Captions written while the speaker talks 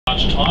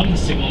departure time, the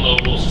signaller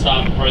will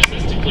start the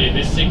process to clear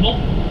this signal,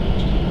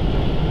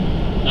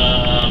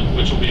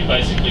 which will be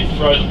basically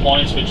throw the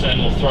points, which then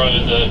will throw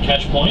the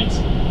catch points.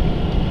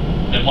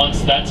 Then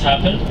once that's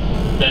happened,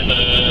 then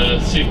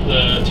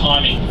the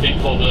timing thing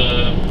for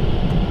the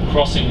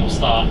crossing will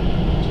start.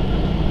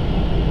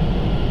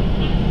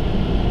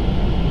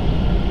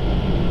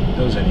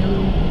 There was only a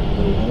little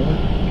horn.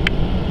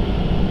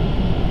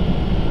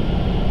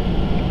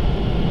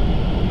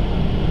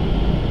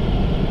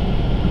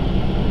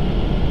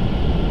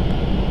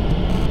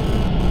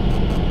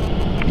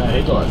 No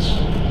headlights.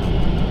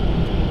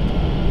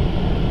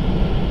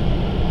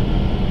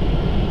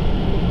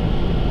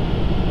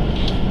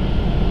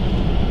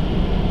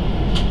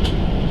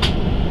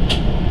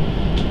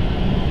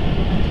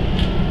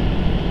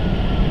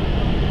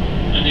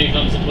 And here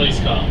comes the police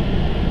car.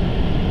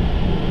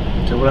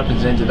 So what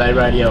happens then? Do they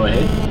radio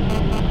ahead?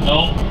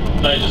 No,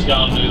 they just go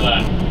and do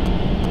that.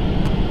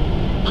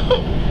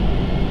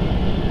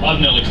 I've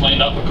nearly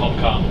cleaned up a cop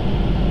car.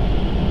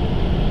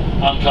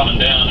 I'm coming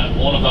down at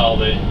Warnervale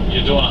there.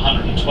 You're doing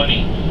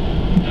 120,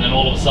 and then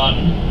all of a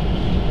sudden,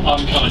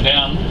 I'm coming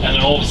down, and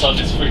then all of a sudden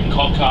this freaking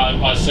cop car,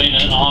 I've seen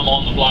it, and I'm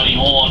on the bloody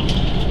horn,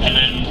 and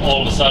then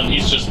all of a sudden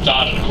he's just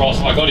darted across.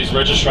 I got his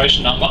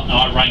registration number, and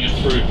I rang it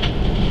through.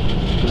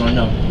 Good I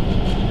know.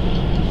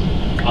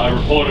 I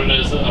reported it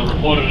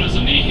as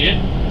a near hit,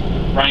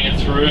 rang it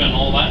through and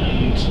all that,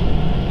 and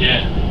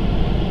yeah.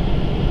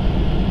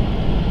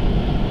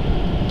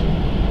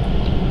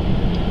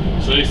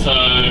 See, so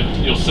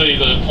you'll see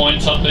the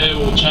points up there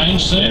will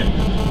change soon.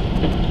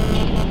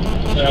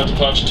 Our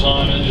departure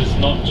time is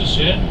not just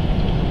yet.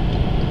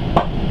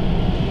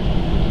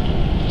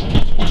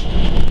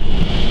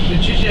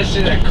 Did you just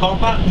see that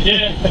copper?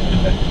 Yeah.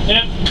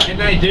 Yep. Can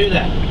they do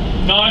that?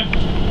 No.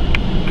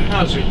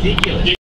 That was ridiculous.